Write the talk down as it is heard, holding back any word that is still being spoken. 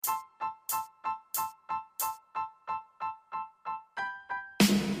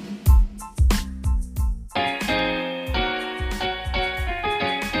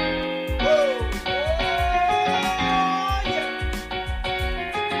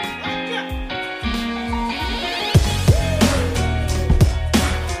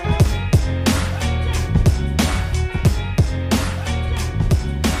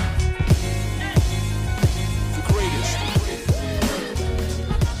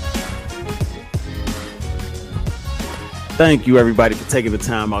Thank you, everybody, for taking the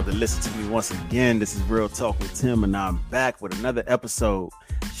time out to listen to me once again. This is Real Talk with Tim, and I'm back with another episode.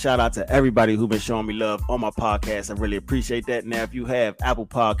 Shout out to everybody who's been showing me love on my podcast. I really appreciate that. Now, if you have Apple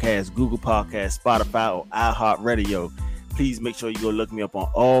Podcasts, Google Podcasts, Spotify, or iHeartRadio, please make sure you go look me up on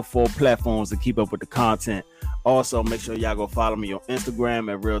all 4 platforms to keep up with the content. Also, make sure y'all go follow me on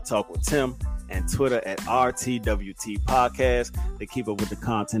Instagram at Real Talk with Tim and Twitter at RTWT Podcast to keep up with the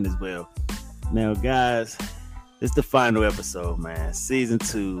content as well. Now, guys, it's the final episode, man. Season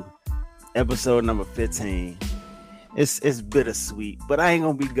 2, episode number 15. It's bittersweet, but I ain't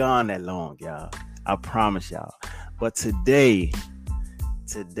gonna be gone that long, y'all. I promise y'all. But today,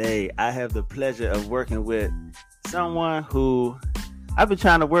 I have the pleasure of working with someone who I've been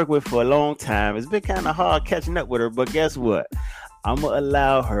trying to work with for a long time. It's been kind of hard catching up with her, but guess what? I'm gonna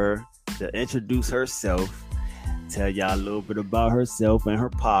allow her to introduce herself, tell y'all a little bit about herself and her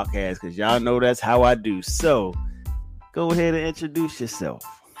podcast, because y'all know that's how I do. So go ahead and introduce yourself.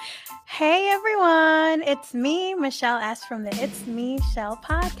 Hey everyone, it's me, Michelle S. from the its.mi.chelle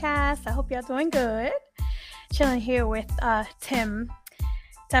podcast. I hope y'all doing good. Chilling here with Tim.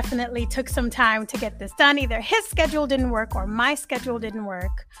 Definitely took some time to get this done. Either his schedule didn't work or my schedule didn't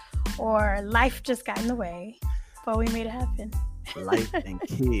work or life just got in the way, but we made it happen. Life and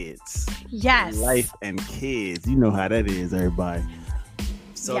kids. Yes. Life and kids. You know how that is, everybody.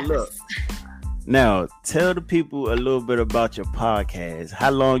 So yes. Look. Now, tell the people a little bit about your podcast.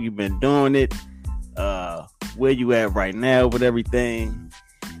 How long you been doing it? Where you at right now with everything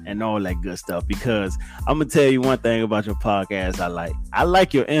and all that good stuff. Because I'm gonna tell you one thing about your podcast I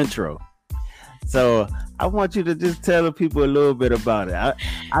like your intro. So I want you to just tell the people a little bit about it.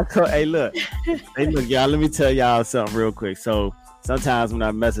 Hey look, y'all, let me tell y'all something real quick. So sometimes when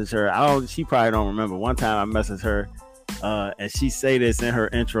I message her, she probably don't remember. One time I messaged her and she say this in her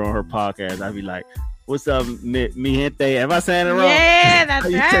intro on her podcast. I'd be like, "What's up, mi gente?" Am I saying it wrong? Yeah, that's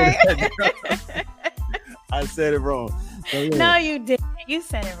right. I said it wrong. So, yeah. No, you didn't. You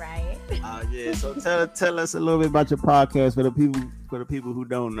said it right. Yeah. So tell us a little bit about your podcast for the people who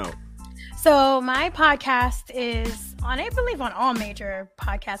don't know. So my podcast is I believe on all major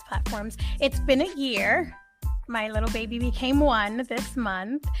podcast platforms. It's been a year. My little baby became 1 this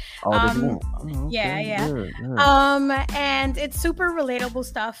month. This month. Okay. Yeah. Good. And it's super relatable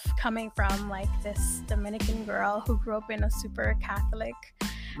stuff coming from like this Dominican girl who grew up in a super Catholic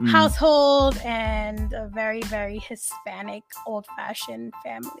household and a very, very Hispanic, old-fashioned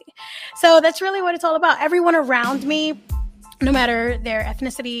family. So that's really what it's all about. Everyone around me, no matter their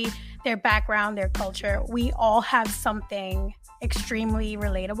ethnicity, their background, their culture, we all have something extremely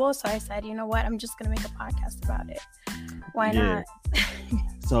relatable. So I said, you know what? I'm just going to make a podcast about it. Why not?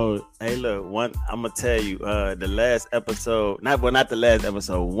 So, hey, look, I'm going to tell you, the last episode, not the last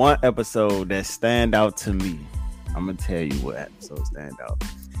episode, one episode that stand out to me. I'm going to tell you what episode stand out.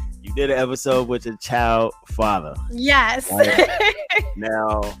 You did an episode with your child father. Yes. Right?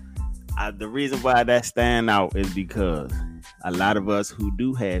 Now, the reason why that stand out is because a lot of us who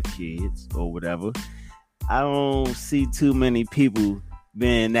do have kids or whatever, I don't see too many people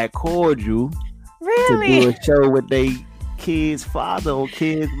being that cordial to do a show with their kid's father or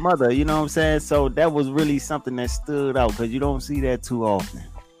kid's mother. You know what I'm saying? So that was really something that stood out because you don't see that too often.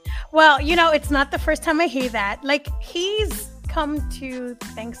 Well, it's not the first time I hear that. Like, he's come to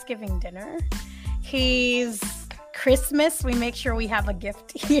Thanksgiving dinner. He's Christmas. We make sure we have a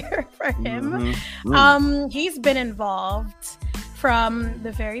gift here for him. He's been involved from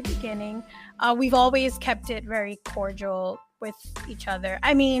the very beginning. We've always kept it very cordial with each other.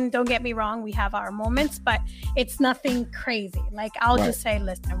 I mean, don't get me wrong, we have our moments, but it's nothing crazy. Like, I'll just say,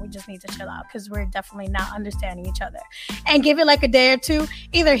 listen, we just need to chill out because we're definitely not understanding each other. And give it like a day or two.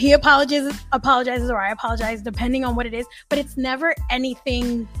 Either he apologizes or I apologize, depending on what it is. But it's never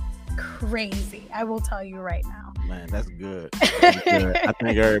anything crazy. I will tell you right now. Man, that's good. I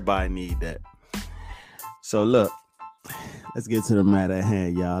think everybody need that. So look, let's get to the matter at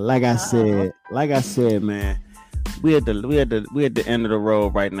hand, y'all. Like I said, man, we're at the end of the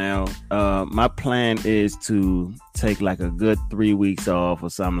road right now. My plan is to take like a good 3 weeks off or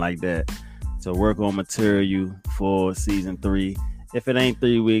something like that to work on material for season 3. If it ain't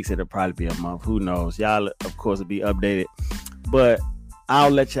 3 weeks, it'll probably be a month. Who knows? Y'all, of course, will be updated. But I'll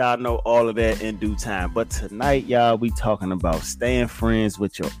let y'all know all of that in due time. But tonight, y'all, we talking about staying friends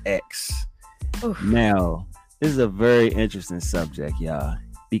with your ex. Oof. Now, this is a very interesting subject, y'all,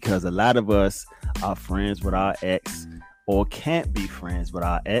 because a lot of us are friends with our ex or can't be friends with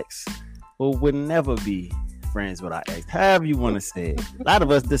our ex or would never be friends with our ex. However you want to say it. A lot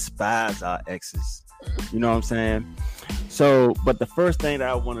of us despise our exes. You know what I'm saying? So, but the first thing that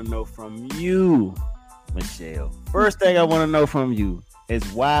I want to know from you Michelle, first thing I want to know from you is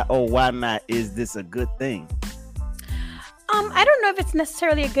why or why not is this a good thing? I don't know if it's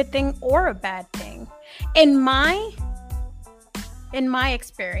necessarily a good thing or a bad thing. In my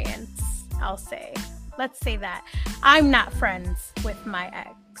experience, let's say that I'm not friends with my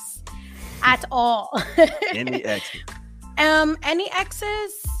ex at all. Any exes? Any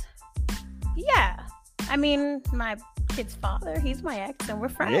exes? Yeah. I mean, my kid's father, he's my ex, and we're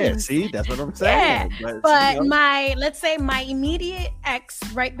friends. Yeah, see, that's what I'm saying. Yeah. But let's say my immediate ex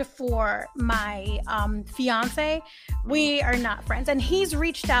right before my fiance, we are not friends. And he's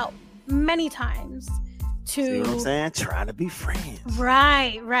reached out many times to... See what I'm saying? Trying to be friends.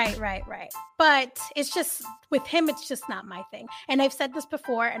 Right. But it's just, with him, it's just not my thing. And I've said this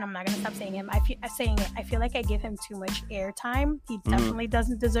before, and I'm not going to stop saying I feel like I give him too much airtime. He definitely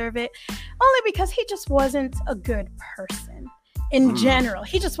doesn't deserve it. Only because he just wasn't a good person. In general,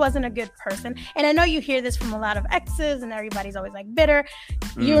 he just wasn't a good person. And I know you hear this from a lot of exes, and everybody's always like bitter.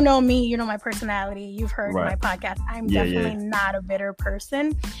 You know me, you know my personality. You've heard my podcast. I'm definitely not a bitter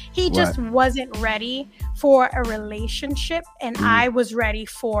person. He just wasn't ready for a relationship, and I was ready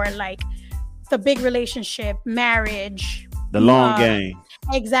for like the big relationship, marriage, the long game.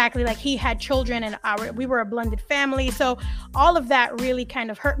 Exactly. Like he had children, and we were a blended family. So all of that really kind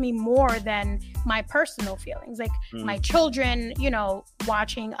of hurt me more than my personal feelings. Like my children, you know,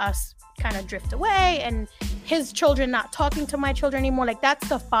 watching us kind of drift away, and his children not talking to my children anymore. Like that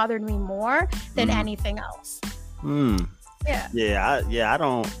stuff bothered me more than anything else. I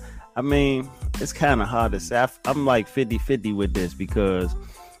mean, it's kind of hard to say. I'm like 50-50 with this because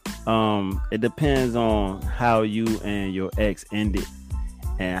it depends on how you and your ex ended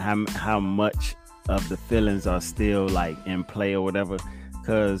and how much of the feelings are still like in play or whatever.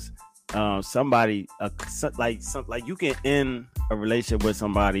 Because somebody like you can end a relationship with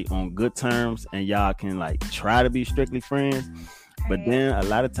somebody on good terms and y'all can like try to be strictly friends, but then a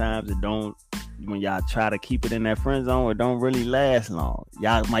lot of times it don't. When y'all try to keep it in that friend zone, it don't really last long.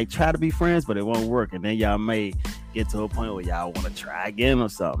 Y'all might try to be friends, but it won't work, and then y'all may get to a point where y'all want to try again or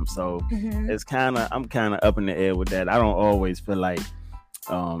something. So it's I'm kind of up in the air with that. I don't always feel like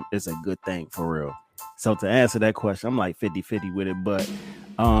it's a good thing for real. So to answer that question, I'm like 50-50 with it. But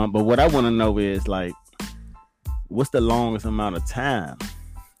what I want to know is like, what's the longest amount of time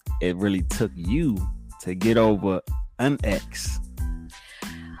it really took you to get over an ex?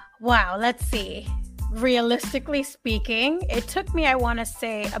 Wow, let's see. Realistically speaking, it took me, I want to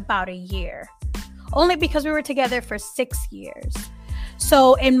say, about a year. Only because we were together for 6 years.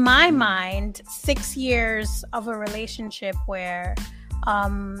 So in my mind, 6 years of a relationship where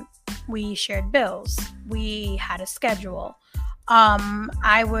we shared bills, we had a schedule.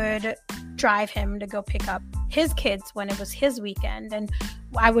 I would drive him to go pick up his kids when it was his weekend, and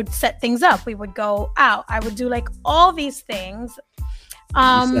I would set things up. We would go out. I would do like all these things. You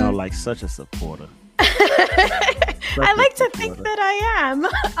sound like such a supporter. I like to think that I am.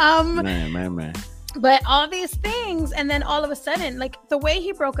 Man. But all these things, and then all of a sudden, like the way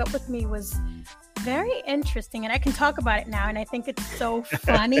he broke up with me was very interesting, and I can talk about it now, and I think it's so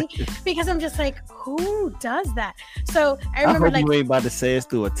funny because I'm just like, who does that? So I remember, hope you ain't about to say it's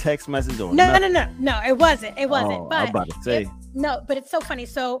through a text message or no, it wasn't. Oh, but I'm about to say but it's so funny.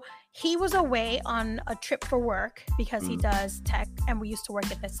 So he was away on a trip for work because he does tech, and we used to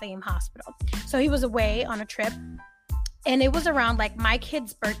work at the same hospital. So he was away on a trip, and it was around like my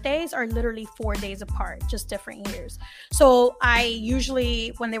kids' birthdays are literally 4 days apart, just different years. So I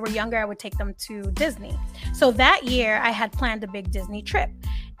usually, when they were younger, I would take them to Disney. So that year I had planned a big Disney trip,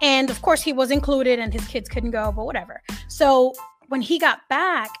 and of course he was included and his kids couldn't go, but whatever. So when he got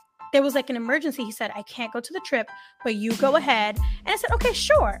back, there was like an emergency. He said, I can't go to the trip, but you go ahead. And I said, okay,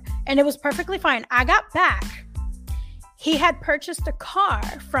 sure. And it was perfectly fine. I got back. He had purchased a car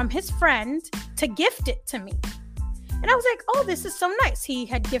from his friend to gift it to me. And I was like, oh, this is so nice. He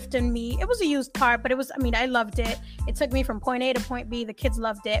had gifted me. It was a used car, but I loved it. It took me from point A to point B. The kids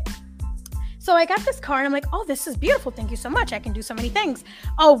loved it. So I got this car and I'm like, oh, this is beautiful. Thank you so much. I can do so many things.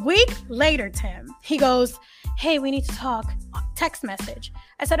 A week later, Tim, he goes, hey, we need to talk. Text message.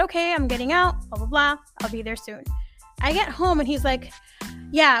 I said, okay, I'm getting out, blah, blah, blah. I'll be there soon. I get home and he's like,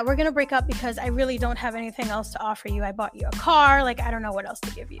 yeah, we're going to break up because I really don't have anything else to offer you. I bought you a car. Like, I don't know what else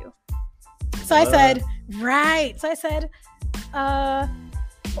to give you. So I said, right. So I said,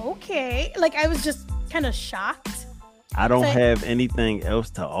 okay. Like, I was just kind of shocked. I don't have anything else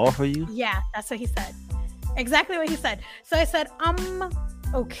to offer you? Yeah, that's what he said. Exactly what he said. So I said,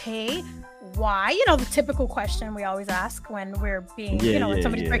 okay. Why? You know, the typical question we always ask when we're being, when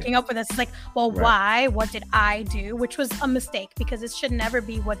somebody's breaking up with us. It's like, well, why? What did I do? Which was a mistake because it should never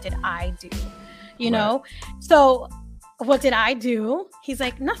be, what did I do? you know? So what did I do? He's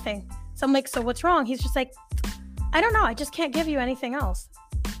like, nothing. So I'm like, so what's wrong? He's just like, I don't know. I just can't give you anything else.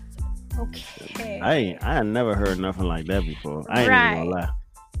 Okay. I never heard nothing like that before. I ain't even gonna lie.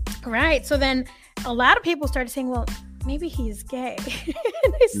 Right. So then a lot of people started saying, well, maybe he's gay.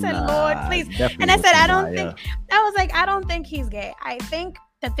 And I said, Lord, please. And I said, I don't think he's gay. I think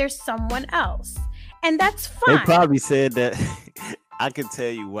that there's someone else. And that's fine. They probably said that. I could tell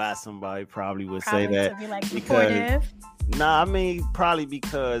you why somebody probably would say that. To be like supportive. Nah, I mean, probably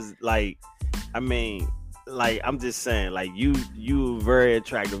because I'm just saying, like, you a very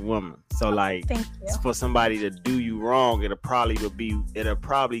attractive woman. So like, for somebody to do you wrong, it'll probably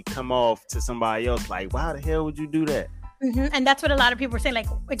come off to somebody else like, why the hell would you do that? Mm-hmm. And that's what a lot of people were saying. Like,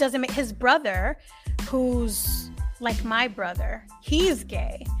 it doesn't make his brother, who's like my brother, he's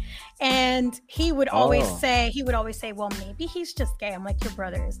gay. And he would always say, well, maybe he's just gay. I'm like, your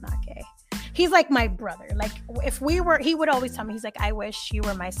brother is not gay. He's like my brother. Like, he would always tell me, he's like, I wish you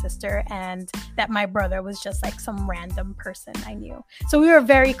were my sister and that my brother was just like some random person I knew. So we were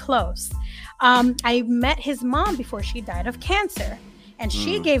very close. I met his mom before she died of cancer, and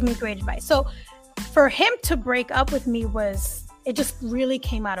she gave me great advice. So for him to break up with me it just really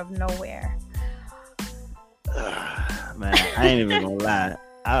came out of nowhere. Man, I ain't even gonna lie.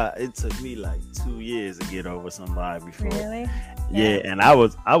 It took me like 2 years to get over somebody before. Really? Yeah, and I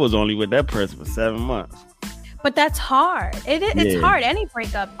was only with that person for 7 months. But that's hard. It's hard. Any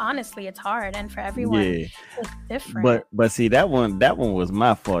breakup, honestly, it's hard, and for everyone, it's different. But see, that one was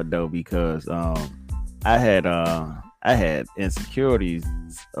my fault though, because I had insecurities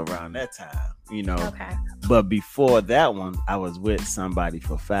around that time, you know. Okay. But before that one, I was with somebody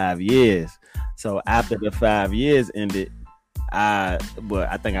for 5 years. So after the 5 years ended, I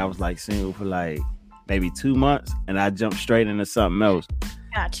think I was like single for like maybe 2 months, and I jumped straight into something else.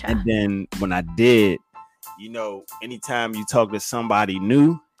 Gotcha. And then when I did, you know, anytime you talk to somebody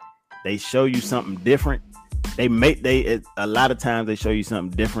new, they show you something different. A lot of times they show you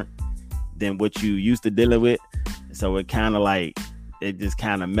something different than what you used to dealing with. So it kind of like, it just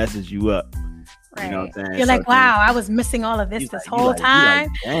kind of messes you up. Right. You know what I'm saying? You're like, wow, I was missing all of this whole time.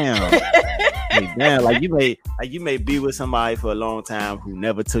 Damn. Damn, like you may be with somebody for a long time who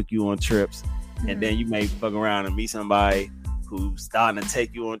never took you on trips, and then you may fuck around and meet somebody who's starting to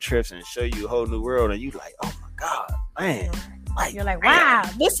take you on trips and show you a whole new world, and you like, oh my God, man. Like, you're like, wow,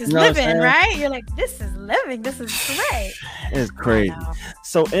 this is living, right? You're like, this is living. This is great. It's crazy.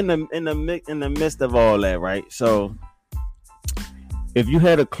 So in the midst of all that, right? So if you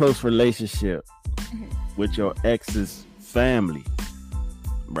had a close relationship with your ex's family,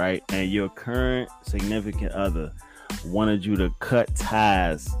 right, and your current significant other wanted you to cut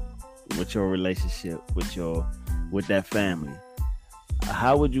ties with your relationship with that family,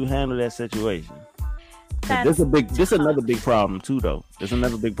 how would you handle that situation? This is another big problem too, though. There's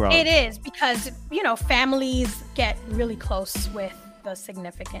another big problem. It is, because, you know, families get really close with the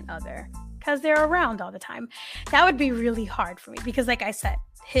significant other because they're around all the time. That would be really hard for me because, like I said,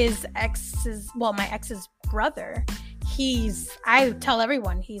 my ex's brother, I tell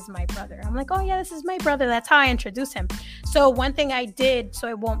everyone he's my brother. I'm like, oh yeah, this is my brother. That's how I introduce him. So one thing I did, so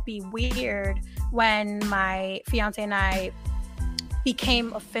it won't be weird, when my fiance and I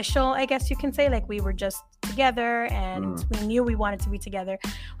became official, I guess you can say, like we were just together and we knew we wanted to be together.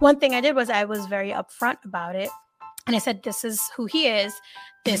 One thing I did was I was very upfront about it. And I said, this is who he is.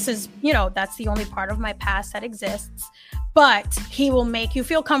 This is, you know, that's the only part of my past that exists. But he will make you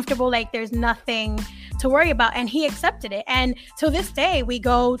feel comfortable, like there's nothing to worry about. And he accepted it. And to this day, we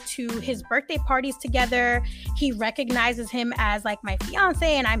go to his birthday parties together. He recognizes him as like my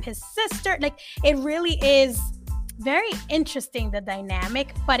fiance and I'm his sister. Like, it really is very interesting, the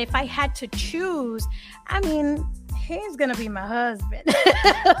dynamic. But if I had to choose, I mean, he's gonna be my husband.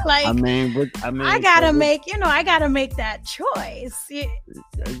 Like, I gotta make that choice. Yeah,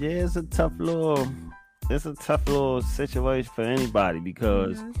 it's a tough little situation for anybody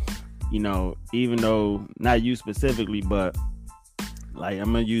because you know, even though not you specifically, but like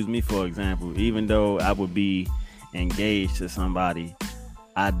I'm gonna use me for example. Even though I would be engaged to somebody,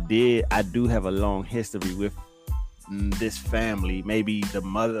 I do have a long history with this family, maybe the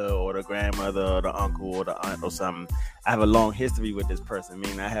mother or the grandmother or the uncle or the aunt or something. I have a long history with this person. I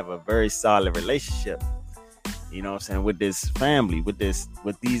mean, I have a very solid relationship, you know what I'm saying, with this family, with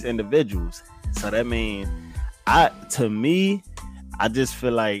these individuals. So that means I just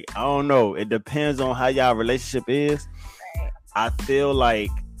feel like, I don't know, it depends on how y'all relationship is. I feel like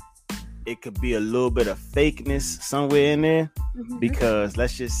it could be a little bit of fakeness somewhere in there because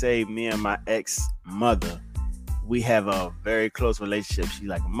let's just say me and my ex mother, we have a very close relationship. She's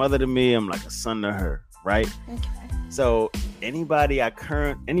like a mother to me. I'm like a son to her, right? Okay. So anybody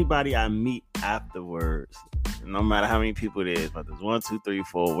I meet afterwards, no matter how many people it is, but there's 1, 2, 3,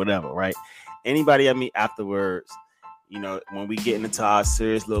 4, whatever, right? Anybody I meet afterwards, you know, when we get into our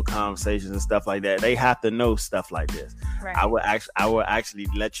serious little conversations and stuff like that, they have to know stuff like this. Right. I will actually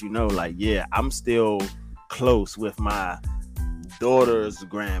let you know, like, yeah, I'm still close with my daughter's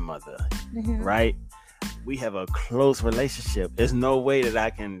grandmother, right? We have a close relationship. There's no way that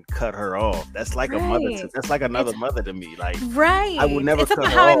I can cut her off. That's like a mother. That's like another mother to me. Like, right. I will never it's cut her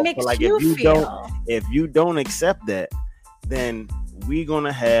how off. It makes but like, you if you don't accept that, then we're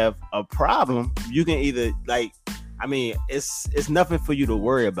gonna have a problem. You can either like, I mean, it's nothing for you to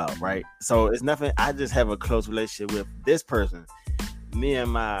worry about, right? So it's nothing. I just have a close relationship with this person. Me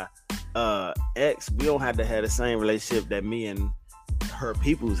and my ex, we don't have to have the same relationship that me and her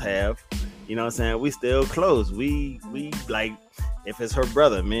peoples have. You know what I'm saying? We still close. We like, if it's her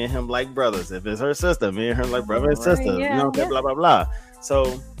brother, me and him like brothers. If it's her sister, me and her like brother and sister. Yeah, you know, blah blah blah.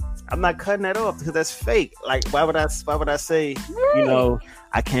 So I'm not cutting that off because that's fake. Like, why would I say, you know,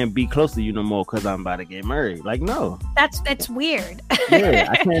 I can't be close to you no more because I'm about to get married? Like, no. That's weird. Yeah,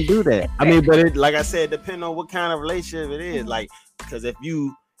 I can't do that. I mean, but it, like I said, depending on what kind of relationship it is. Like, because if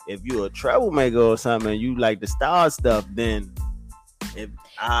you're a troublemaker or something and you like the star stuff, then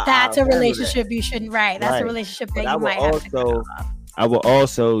that's a relationship you shouldn't. Right. That's a relationship that you might have to cut off. I will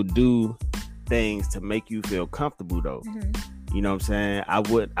also do things to make you feel comfortable, though. You know what I'm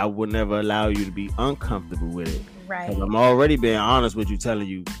saying? I would never allow you to be uncomfortable with it. Right. Because I'm already being honest with you, telling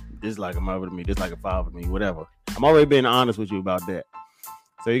you this is like a mother to me, this like a father to me, whatever. I'm already being honest with you about that.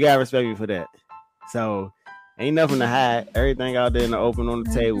 So you gotta respect me for that. So ain't nothing to hide. Everything out there in the open on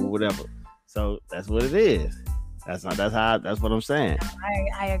the table, whatever. So that's what it is. That's what I'm saying.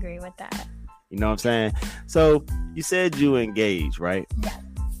 I agree with that. You know what I'm saying? So you said you engaged, right? Yes.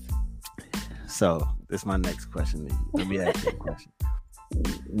 So this is my next question to you. Let me ask you a question.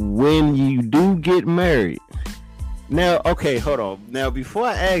 When you do get married, now, okay, hold on. Now, before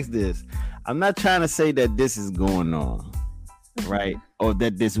I ask this, I'm not trying to say that this is going on, right? Or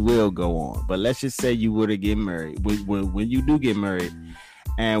that this will go on. But let's just say you were to get married. When you do get married,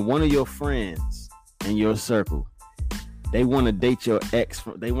 and one of your friends in your circle, they want to date your ex.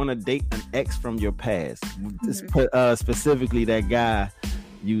 They want to date an ex from your past. Specifically, that guy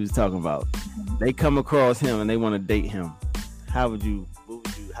you was talking about. They come across him and they want to date him. How would you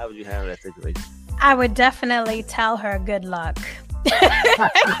handle that situation? I would definitely tell her good luck.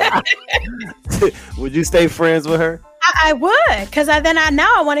 Would you stay friends with her? I would, because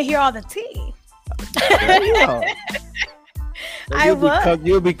now I want to hear all the tea.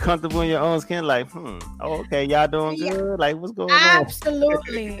 You'll be comfortable in your own skin, like, okay, y'all doing good? Like, what's going on?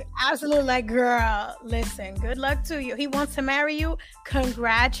 Absolutely. Like, girl, listen, good luck to you. He wants to marry you.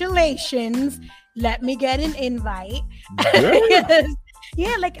 Congratulations. Let me get an invite.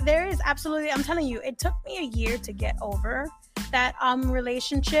 Yeah, like there is absolutely, I'm telling you, it took me a year to get over that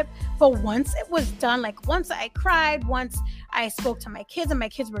relationship. But once it was done, like once I cried, once I spoke to my kids and my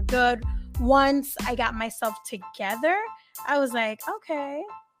kids were good, once I got myself together, I was like, okay,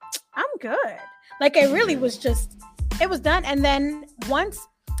 I'm good. Like I really was it was done. And then once,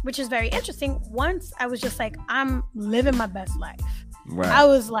 which is very interesting, once I was just like, I'm living my best life. Right. I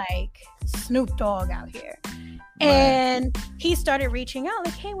was like Snoop Dogg out here. And he started reaching out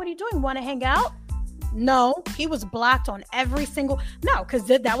like, hey, what are you doing? Want to hang out? No, he was blocked on every single, because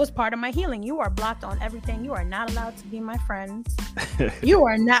that was part of my healing. You are blocked on everything. You are not allowed to be my friends. You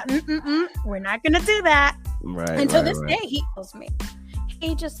are not, we're not going to do that. Right. Until this day, he calls me.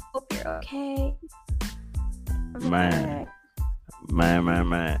 Hey, just hope you're okay. Man.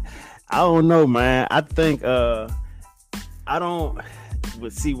 I don't know, man. I think,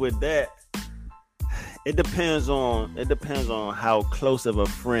 see with that, it depends on how close of a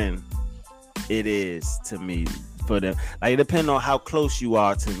friend it is to me for them. Like it depends on how close you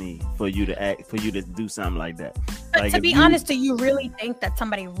are to me for you to do something like that. But like to be honest, do you really think that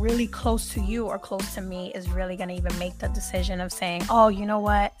somebody really close to you or close to me is really going to even make the decision of saying, oh, you know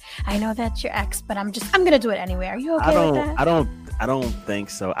what? I know that's your ex, but I'm going to do it anyway. Are you okay with that? I don't think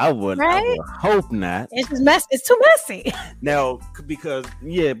so. I would hope not. It's just it's too messy. Now, because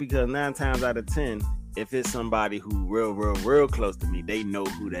 9 times out of 10, if it's somebody who real close to me, they know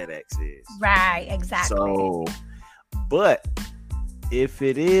who that ex is. Right, exactly. So, but if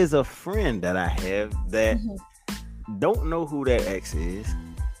it is a friend that I have that don't know who that ex is,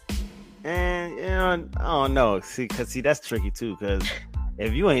 and I don't know, see, that's tricky too, because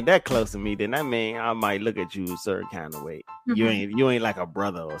if you ain't that close to me, then I mean I might look at you a certain kind of way. Mm-hmm. You ain't like a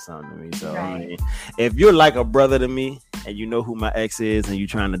brother or something to me. So I Right. mean, if you're like a brother to me and you know who my ex is and you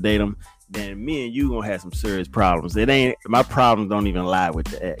trying to date him, then me and you gonna have some serious problems. It ain't my problems don't even lie with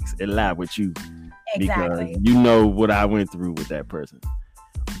the ex. It lie with you because Exactly. you know what I went through with that person.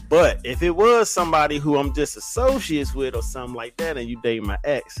 But if it was somebody who I'm just associates with or something like that, and you date my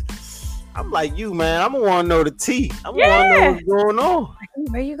ex, I'm like you, man. I'm gonna want to know the tea. I'm gonna want to know what's going on.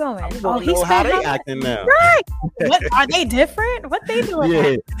 Where you going? I'm gonna know how they acting now. Right. What are they different? What they doing?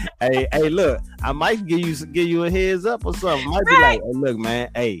 Yeah. Hey, look. I might give you a heads up or something. Might be like, hey, look, man.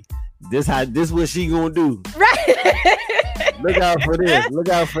 Hey, this what she gonna do. Right. Look out for this. Look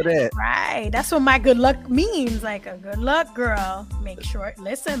out for that. Right. That's what my good luck means. Like a good luck girl. Make sure.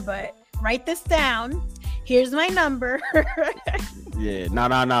 Listen, but write this down. Here's my number. Yeah. No.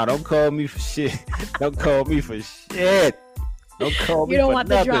 Don't call me for shit. Don't call me for shit. Don't call me. You don't for want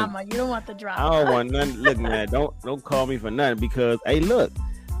nothing. the drama. You don't want the drama. I don't want nothing. Look, man. Don't call me for nothing because hey, look.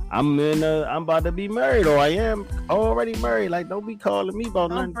 I'm about to be married, or I am already married. Like, don't be calling me about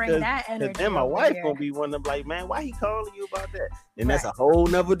Don't nothing. bring that energy. Then my over wife here. gonna be one of them, like, man, why he calling you about that? And that's a whole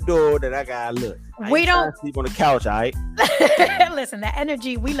nother door that I gotta look. We don't sleep on the couch, all right? Listen, that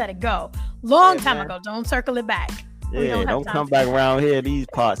energy, we let it go long time ago. Don't circle it back. Yeah, don't come back around here these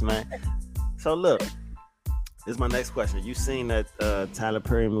parts, man. So look, this is my next question. You seen that Tyler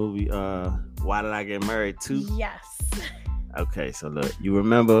Perry movie? Why Did I Get Married To? Yes. Okay, so look, you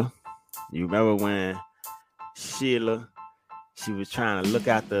remember when Sheila, she was trying to look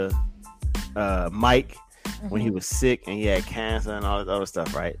after Mike when he was sick and he had cancer and all this other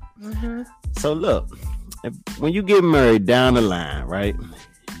stuff, right? Mm-hmm. So look, when you get married down the line, right?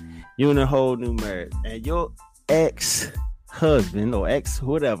 You're in a whole new marriage, and your ex-husband or ex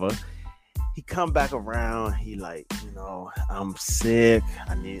whatever, he come back around. He like, I'm sick.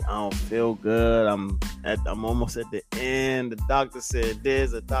 I don't feel good. I'm almost at the end. The doctor said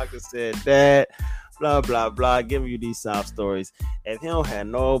this. The doctor said that. Blah blah blah. Giving you these sob stories. If he don't have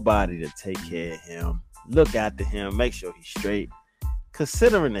nobody to take care of him, look after him, make sure he's straight.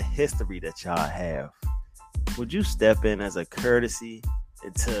 Considering the history that y'all have, would you step in as a courtesy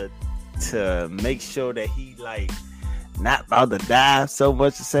to make sure that he like not about to die? So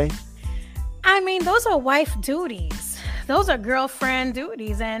much to say. I mean, those are wife duties. Those are girlfriend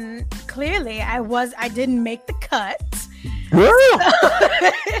duties. And clearly I didn't make the cut. Girl!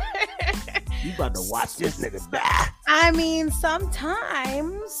 You about to watch this nigga die. I mean,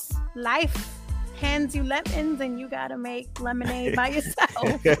 sometimes life hands you lemons and you gotta make lemonade by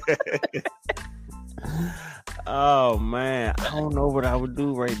yourself. Oh man, I don't know what I would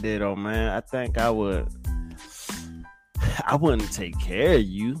do right there though, man. I think I wouldn't take care of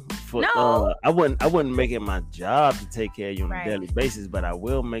you. I wouldn't make it my job to take care of you on a daily basis, but I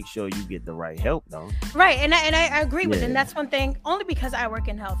will make sure you get the right help though. Right, and I agree with it. And that's one thing, only because I work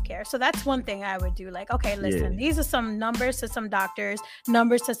in healthcare. So that's one thing I would do. Like, okay, listen, these are some numbers to some doctors,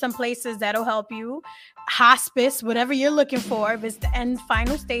 numbers to some places that'll help you. Hospice, whatever you're looking for, if it's the end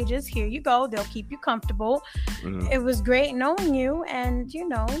final stages, here you go. They'll keep you comfortable. Mm-hmm. It was great knowing you, and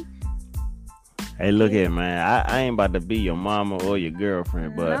Hey, look here, man. I ain't about to be your mama or your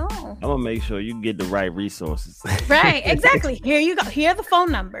girlfriend, but I'm gonna make sure you get the right resources. Right, exactly. Here you go. Here are the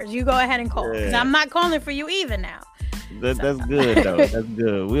phone numbers. You go ahead and call. Because I'm not calling for you either now. That's good, though. That's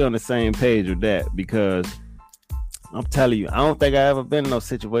good. We're on the same page with that because I'm telling you, I don't think I ever been in no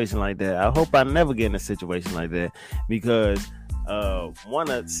situation like that. I hope I never get in a situation like that because I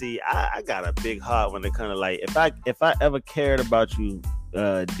got a big heart when it kind of like if I ever cared about you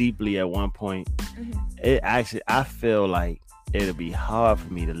deeply at one point, I feel like it'll be hard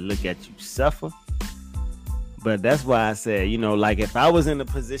for me to look at you suffer. But that's why I said, like if I was in a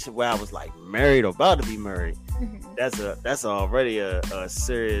position where I was like married or about to be married, that's already a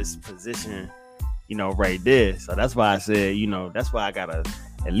serious position, right there. So that's why I said, that's why I gotta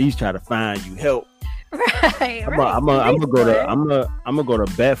at least try to find you help. Right. I'm gonna go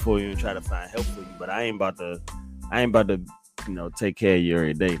to bat for you and try to find help for you, but I ain't about to take care of you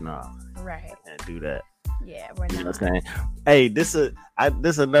every day. Nah. Right. I can't do that. Yeah, we're not. You know what I'm saying? Hey, this is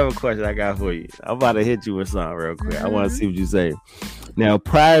another question I got for you. I'm about to hit you with something real quick. I want to see what you say. Now,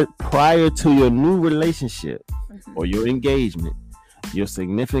 prior to your new relationship or your engagement, your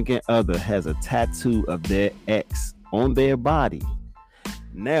significant other has a tattoo of their ex on their body.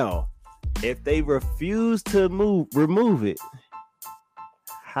 Now, if they refuse to remove it,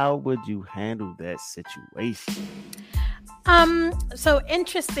 how would you handle that situation? So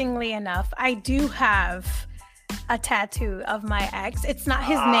interestingly enough, I do have a tattoo of my ex. It's not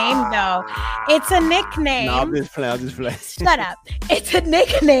his name though. It's a nickname. No, I'm just playing. Shut up. It's a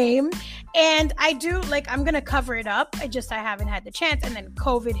nickname. And I do, like, I'm going to cover it up. I haven't had the chance. And then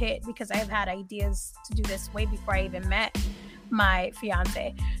COVID hit because I've had ideas to do this way before I even met my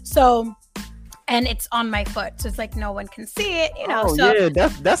fiance. So, and it's on my foot. So it's like no one can see it, you know. Yeah,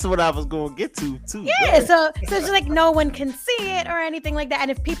 that's what I was going to get to too. Yeah, so it's just like no one can see it or anything like that. And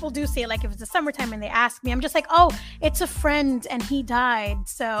if people do see it, like if it's the summertime and they ask me, I'm just like, oh, it's a friend and he died.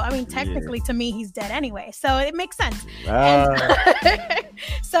 So, I mean, technically to me, he's dead anyway. So it makes sense.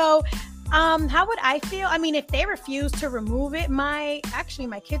 So, how would I feel? I mean, if they refuse to remove it, my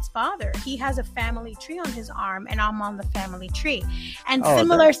kid's father, he has a family tree on his arm and I'm on the family tree. And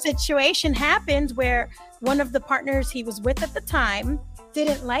similar situation happens where one of the partners he was with at the time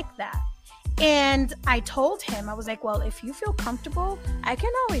didn't like that. And I told him, I was like, well, if you feel comfortable, I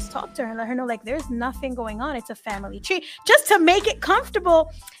can always talk to her and let her know, like, there's nothing going on. It's a family tree, just to make it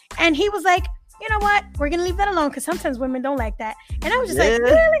comfortable. And he was like, you know what? We're going to leave that alone because sometimes women don't like that. And I was just like,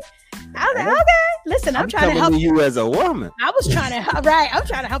 really? I was like, okay, listen, I'm trying to help you as a woman. I was trying to help, right? I'm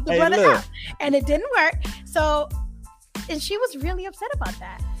trying to help the brother out. And it didn't work. So, and she was really upset about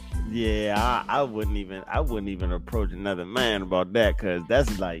that. Yeah, I wouldn't even approach another man about that because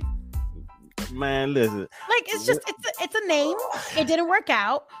that's like, man, listen. Like, it's a name. It didn't work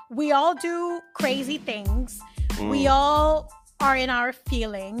out. We all do crazy things. We all are in our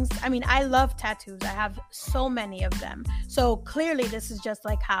feelings. I mean, I love tattoos. I have so many of them. So clearly this is just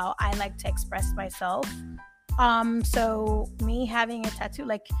like how I like to express myself. So me having a tattoo,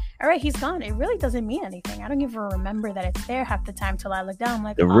 like, all right, he's gone. It really doesn't mean anything. I don't even remember that it's there half the time till I look down. I'm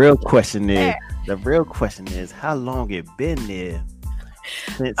like, the real question is how long it been there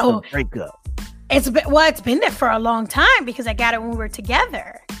since the breakup? It's been there for a long time because I got it when we were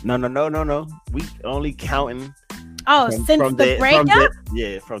together. No. We only counting. Since the breakup?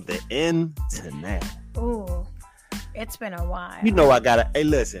 From the end to now. Ooh, it's been a while. You know, hey,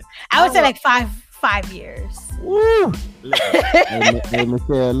 listen. I would say like five years. Woo! Hey,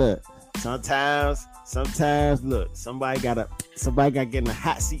 Michelle, look. Sometimes, look. Somebody got to get in the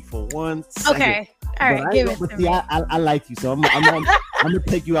hot seat for 1 second. Okay. All right, give it to me. I like you, so I'm gonna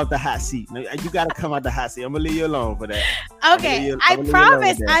take you out the hot seat. You gotta come out the hot seat. I'm gonna leave you alone for that. Okay, I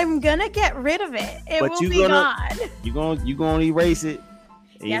promise I'm gonna get rid of it. It will be gone. You gonna erase it.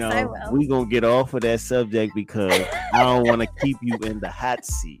 Yes, I will. We gonna get off of that subject because I don't want to keep you in the hot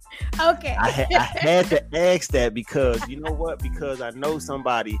seat. Okay. I had to ask that because you know what? Because I know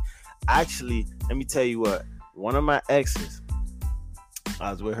somebody. Actually, let me tell you what. One of my exes, I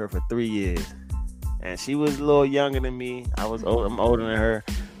was with her for 3 years. And she was a little younger than me. I'm older than her.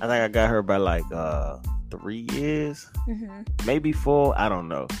 I think I got her by like 3 years, maybe 4. I don't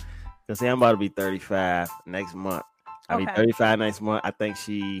know. Cause I'm about to be 35 next month. I'll be 35 next month. I think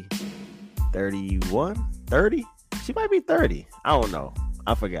she 31, 30. She might be 30. I don't know.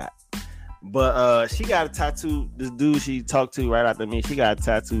 I forgot. But she got a tattoo. This dude she talked to right after me, she got a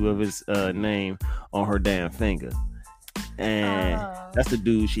tattoo of his name on her damn finger. And that's the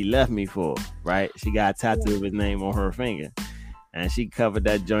dude she left me for, right? She got a tattoo of his name on her finger. And she covered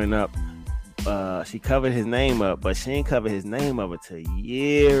that joint up. She covered his name up, but she didn't cover his name up until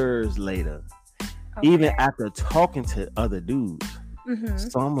years later. Okay. Even after talking to other dudes.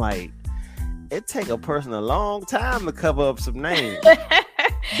 So I'm like, it take a person a long time to cover up some names.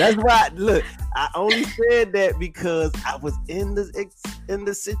 That's why, look, I only said that because I was in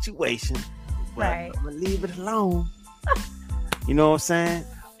the situation. But right. I'm going to leave it alone. You know what I'm saying?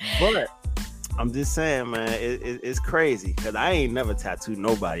 But I'm just saying, man, it's crazy because I ain't never tattooed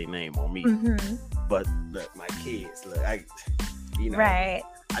nobody's name on me. But look, my kids, look, right.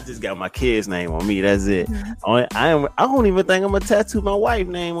 I just got my kid's name on me. That's it. I don't even think I'm gonna tattoo my wife's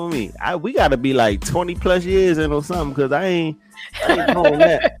name on me. We gotta be like 20 plus years in or something because I ain't doing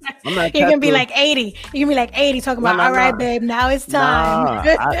that. I'm not. You're gonna be like 80. You're gonna be like 80 talking about, all right, babe, now it's time.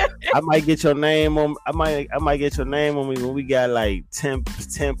 I might get your name on. I might get your name on me when we got like 10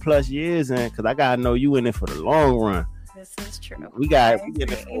 plus years in because I gotta know you in it for the long run. This is true.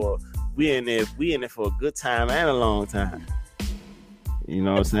 We in it for a good time and a long time. You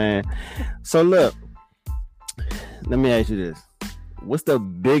know what I'm saying? So look, let me ask you this. What's the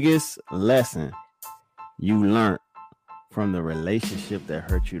biggest lesson you learned from the relationship that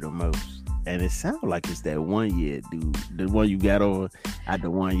hurt you the most? And it sounds like it's that 1 year, dude. The one you got over after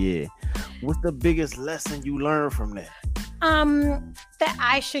 1 year. What's the biggest lesson you learned from that? That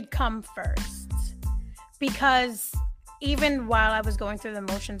I should come first. Because even while I was going through the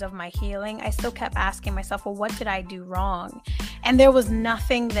motions of my healing, I still kept asking myself, well, what did I do wrong? And there was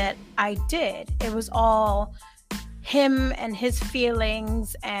nothing that I did. It was all him and his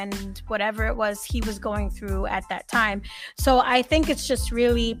feelings and whatever it was he was going through at that time. So I think it's just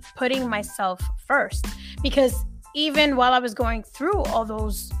really putting myself first, because even while I was going through all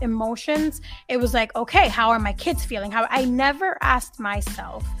those emotions, it was like, okay, how are my kids feeling? How I never asked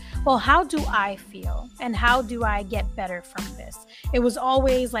myself, well, how do I feel and how do I get better from this? It was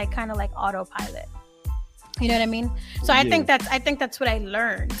always like kind of like autopilot. You know what I mean? So I think that's what I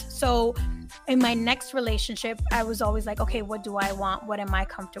learned. So in my next relationship, I was always like, okay, what do I want? What am I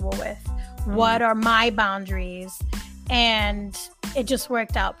comfortable with? What are my boundaries? And it just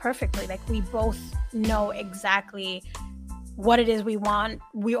worked out perfectly. Like, we both know exactly what it is we want.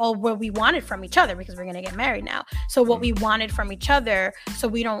 What we wanted from each other, because we're going to get married now. So what we wanted from each other, so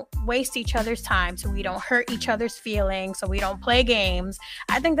we don't waste each other's time, so we don't hurt each other's feelings, so we don't play games.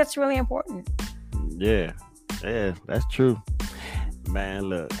 I think that's really important. Yeah, that's true. Man,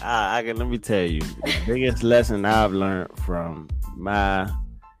 look, I can, let me tell you, the biggest lesson I've learned from my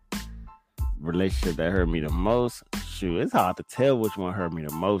relationship that hurt me the most, shoot, it's hard to tell which one hurt me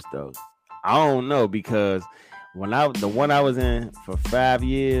the most though. I don't know, because the one I was in for 5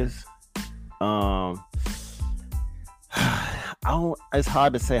 years, it's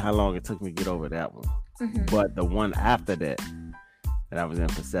hard to say how long it took me to get over that one. But the one after that I was in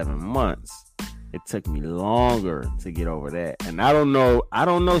for 7 months, it took me longer to get over that. And I don't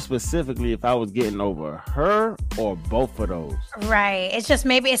know specifically if I was getting over her or both of those. Right. It's just,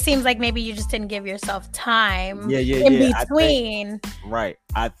 maybe it seems like maybe you just didn't give yourself time in between.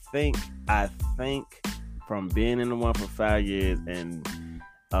 I think from being in the one for 5 years, and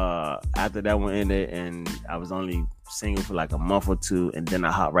after that one ended and I was only single for like a month or two, and then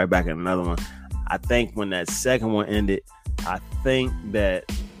I hopped right back in another one. I think when that second one ended, I think that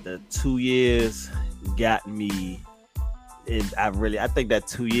the 2 years got me. I think that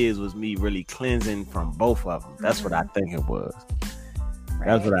 2 years was me really cleansing from both of them. That's what I think it was. Right.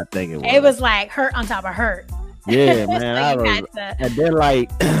 That's what I think it was. It was like hurt on top of hurt. Yeah, man. And then,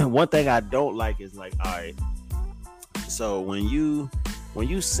 like, one thing I don't like is, like, all right, so when you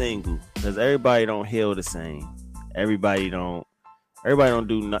single, because everybody don't heal the same. Everybody don't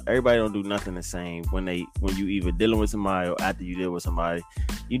do nothing the same when you either dealing with somebody or after you deal with somebody.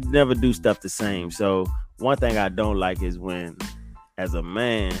 You never do stuff the same. So one thing I don't like is when, as a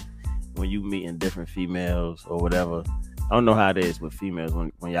man, when you meeting different females or whatever. I don't know how it is with females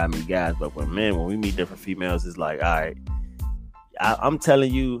when y'all meet guys, but when we meet different females, it's like, all right, I'm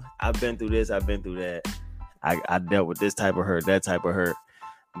telling you, I've been through this, I've been through that. I dealt with this type of hurt, that type of hurt.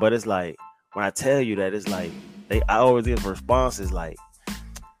 But it's like, when I tell you that, it's like, I always get responses like,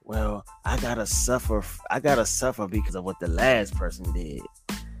 well, I gotta suffer because of what the last person did.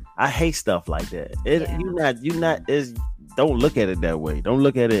 I hate stuff like that. Don't look at it that way. Don't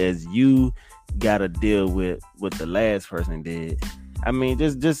look at it as you gotta deal with what the last person did. I mean,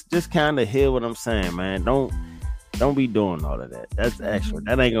 just kind of hear what I'm saying, man. Don't be doing all of that. That's actually,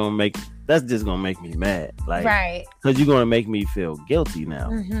 that's just gonna make me mad. Like, right. Because you're gonna make me feel guilty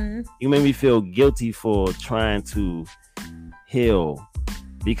now. You make me feel guilty for trying to heal.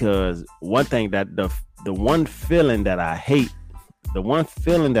 Because one thing that the one feeling that I hate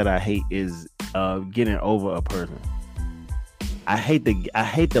is getting over a person. I hate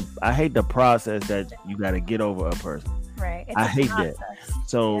the process that you got to get over a person. Right. I hate that.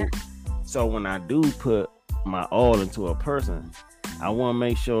 So when I do put my all into a person, I want to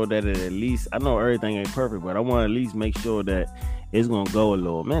make sure that it at least, I know everything ain't perfect, but I want to at least make sure that it's going to go a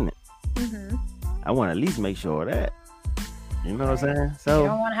little minute. I want to at least make sure of that. You know what I'm saying? So you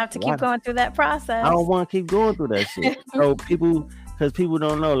don't want to have to keep going through that process. I don't want to keep going through that shit. So because people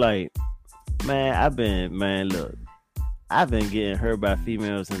don't know, like, man, look, I've been getting hurt by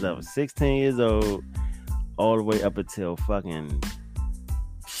females since I was 16 years old, all the way up until fucking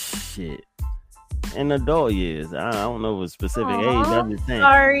shit. In adult years. I don't know what specific age. I'm just saying.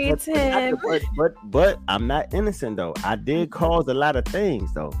 Sorry, Tim. But I'm not innocent though. I did cause a lot of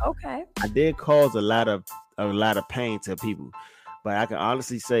things though. Okay. I did cause a lot of pain to people. But I can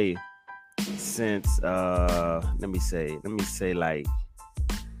honestly say since let me say like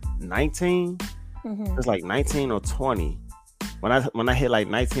 19. It's like 19 or 20. When I hit like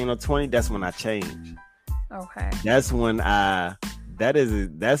 19 or 20, that's when I changed. Okay. That's when I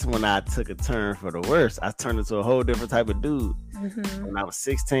took a turn for the worse. I turned into a whole different type of dude. When I was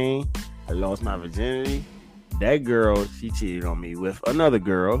 16, I lost my virginity. That girl, she cheated on me with another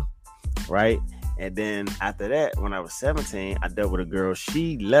girl, right? And then after that, when I was 17, I dealt with a girl.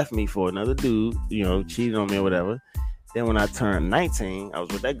 She left me for another dude, cheated on me or whatever. Then when I turned 19, I was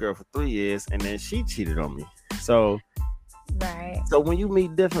with that girl for 3 years, and then she cheated on me. So Right. So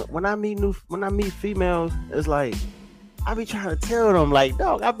when I meet females, it's like I be trying to tell them, like,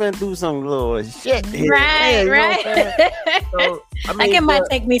 dog, I've been through some little shit here. Right, right. So, like it might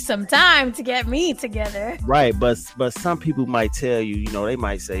take me some time to get me together. Right, but some people might tell you, they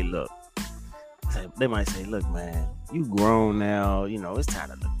might say, look, man, you grown now, it's time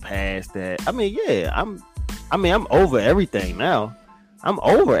to look past that. I mean, yeah, I'm over everything now.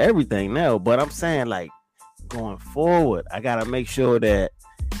 But I'm saying, like, going forward, I gotta make sure that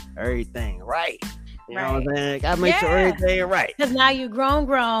everything right. You know what I'm saying? Gotta make sure everything right. Because now you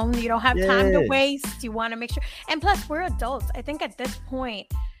grown. You don't have time to waste. You want to make sure. And plus, we're adults. I think at this point,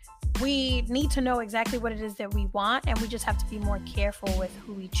 we need to know exactly what it is that we want. And we just have to be more careful with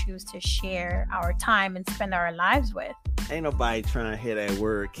who we choose to share our time and spend our lives with. Ain't nobody trying to hear that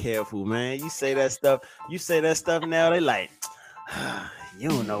word careful, man. You say that stuff now, they like, you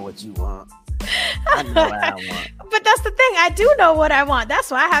don't know what you want. I know what I want. But that's the thing. I do know what I want. That's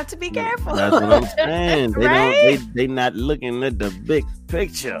why I have to be careful. That's what I'm saying. Right? They not looking at the big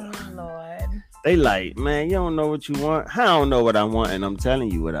picture. Oh, Lord. They like, man, you don't know what you want. I don't know what I want, and I'm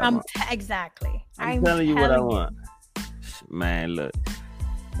telling you what I want. Exactly. I'm telling you what I want. Man, look.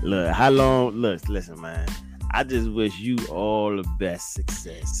 How long? Listen, man. I just wish you all the best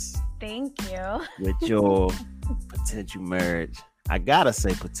success. Thank you. With your potential marriage. I gotta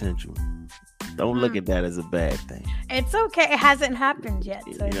say potential. Don't look at that as a bad thing. It's okay. It hasn't happened yet.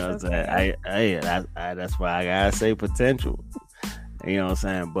 So you know what I'm saying? That's why I gotta say potential. You know what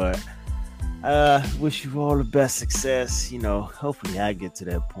I'm saying? But wish you all the best success. Hopefully I get to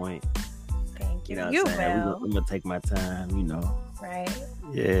that point. Thank you. You will. I'm gonna take my time. Right.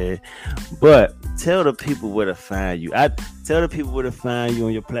 Yeah. But tell the people where to find you. Tell the people where to find you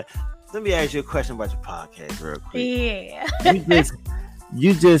on your platform. Let me ask you a question about your podcast real quick. Yeah.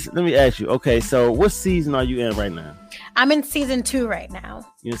 You just let me ask you. Okay, so what season are you in right now? I'm in season 2 right now.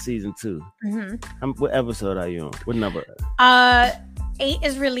 You're in season 2. Mm-hmm. What episode are you on? What number? 8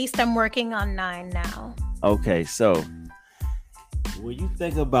 is released. I'm working on 9 now. Okay, so when you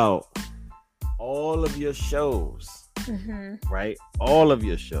think about all of your shows, right? All of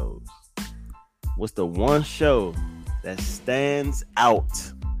your shows, what's the one show that stands out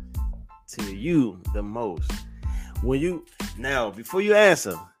to you the most? Before you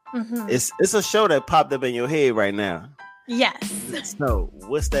answer, it's a show that popped up in your head right now. Yes. So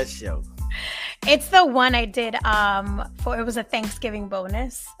what's that show? It's the one I did it was a Thanksgiving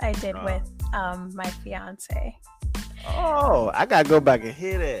bonus I did with my fiance. Oh, I gotta go back and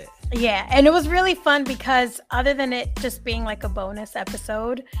hear that. Yeah, and it was really fun because other than it just being like a bonus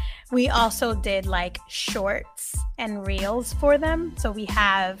episode, we also did like shorts and reels for them. So we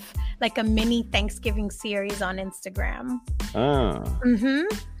have like a mini Thanksgiving series on Instagram.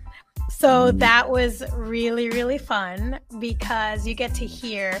 So that was really, really fun because you get to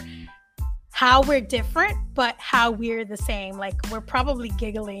hear how we're different, but how we're the same. Like we're probably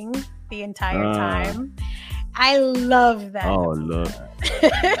giggling the entire time. I love that. Oh, Lord.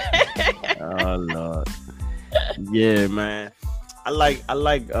 Oh, Lord. Yeah, man. I like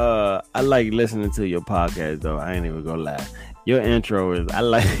listening to your podcast though. I ain't even gonna lie. Your intro is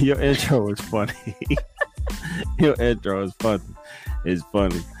funny. Your intro is funny. It's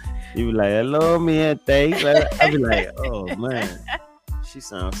funny. You be like, hello, me thanks. I be like, oh man. She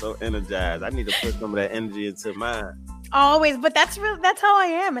sounds so energized. I need to put some of that energy into mine. Always, but that's how I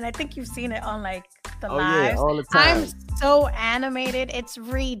am, and I think you've seen it on like the lives. Yeah, all the time. I'm so animated, it's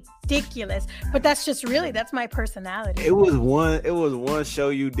ridiculous. But that's my personality. It was one show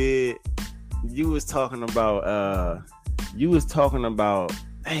you did. You was talking about.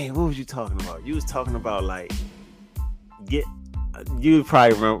 Hey, what was you talking about? You was talking about like you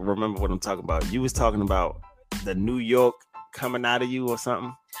probably remember what I'm talking about. You was talking about the New York coming out of you or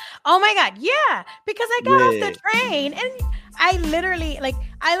something. Oh my God, yeah, because I got off the train and I literally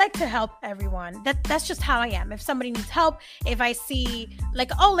I like to help everyone. That's just how I am. If somebody needs help, if I see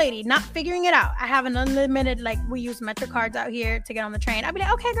like an old lady not figuring it out, I have an unlimited, we use Metro cards out here to get on the train. I'd be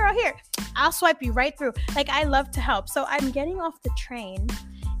like, okay girl, here, I'll swipe you right through. I love to help. So I'm getting off the train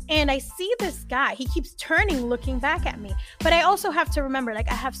and I see this guy. He keeps turning, looking back at me. But I also have to remember,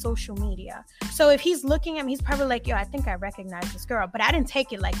 I have social media. So if he's looking at me, he's probably like, yo, I think I recognize this girl. But I didn't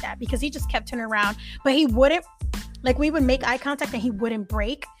take it like that because he just kept turning around. But he wouldn't, we would make eye contact and he wouldn't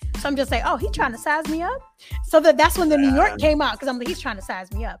break. So I'm just like, oh, he's trying to size me up? So that's when the New York came out because I'm like, he's trying to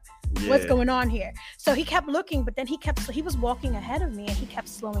size me up. Yeah. What's going on here? So he kept looking, but then he was walking ahead of me and he kept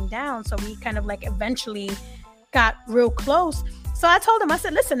slowing down. So we kind of eventually got real close. So I told him, I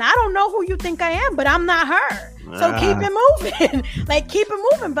said, listen, I don't know who you think I am, but I'm not her. So keep it moving. Keep it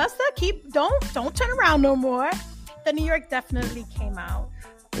moving, Buster. Don't turn around no more. The New York definitely came out.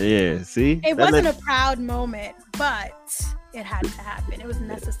 Yeah, see? It wasn't a proud moment, but it had to happen. It was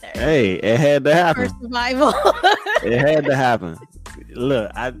necessary. Hey, it had to happen. For survival. It had to happen.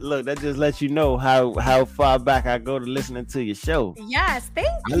 Look, that just lets you know how far back I go to listening to your show. Yes, thank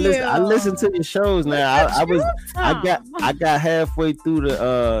you. I listen to your shows now. I got halfway through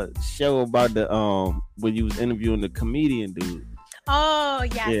the show about the when you was interviewing the comedian dude. Oh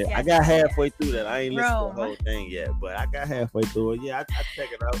yes, I got halfway through that. I ain't listened to the whole thing yet, but I got halfway through it. Yeah, I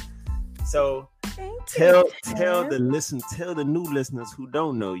check it out. So tell the new listeners who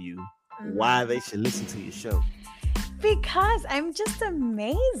don't know you why they should listen to your show. Because I'm just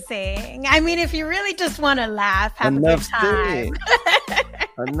amazing. I mean, if you really just want to laugh, have a good time.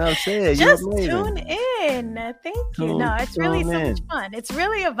 Enough said. Just tune in. Thank you. No, it's really so much fun. It's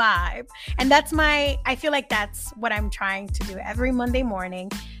really a vibe. And I feel like that's what I'm trying to do every Monday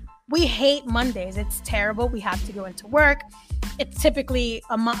morning. We hate Mondays. It's terrible. We have to go into work. It's typically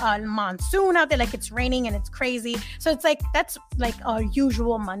a monsoon out there, like it's raining and it's crazy. So it's like, that's like a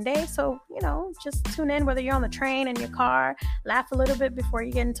usual Monday. So, just tune in, whether you're on the train, in your car, laugh a little bit before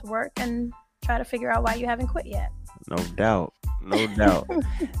you get into work and try to figure out why you haven't quit yet. No doubt.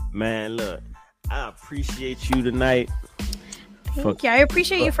 Man, look, I appreciate you tonight. Thank you. I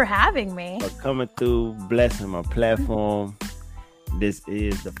appreciate you for having me. For coming through, blessing my platform. This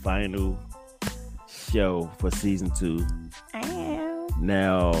is the final show for season 2. I am.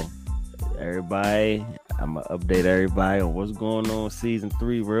 Now, everybody, I'm going to update everybody on what's going on season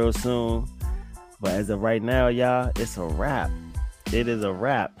 3 real soon. But as of right now, y'all, it's a wrap. It is a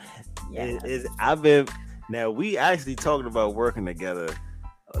wrap. Yes. Now, we actually talking about working together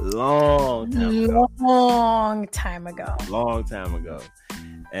a long time ago.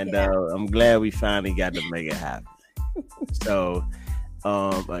 And I'm glad we finally got to make it happen. So,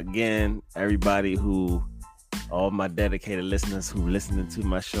 again, everybody all my dedicated listeners who listening to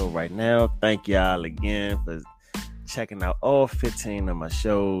my show right now, thank y'all again for checking out all 15 of my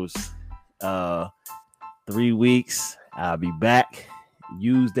shows. 3 weeks, I'll be back.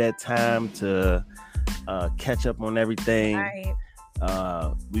 Use that time to catch up on everything. Right.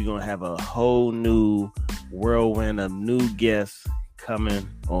 We're gonna have a whole new whirlwind of new guests coming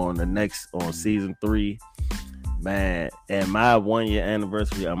on season 3. Man, and my 1-year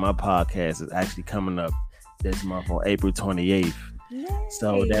anniversary of my podcast is actually coming up this month on April 28th. Yay.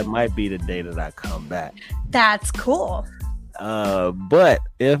 So that might be the day that I come back. That's cool. But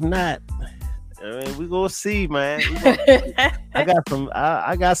if not, we gonna see, man.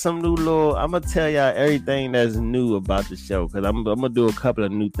 I got some new little. I'm gonna tell y'all everything that's new about the show because I'm gonna do a couple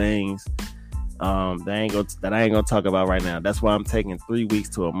of new things. That I ain't gonna talk about right now. That's why I'm taking 3 weeks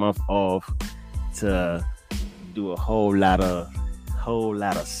to a month off to do a whole lot of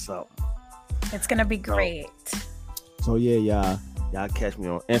something. It's gonna be great. So yeah, y'all catch me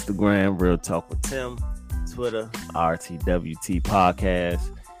on Instagram, Real Talk with Tim, Twitter, RTWT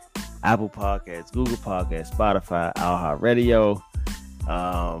Podcast, Apple Podcasts, Google Podcasts, Spotify, iHeartRadio.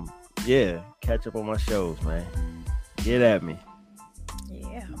 Catch up on my shows, man. Get at me.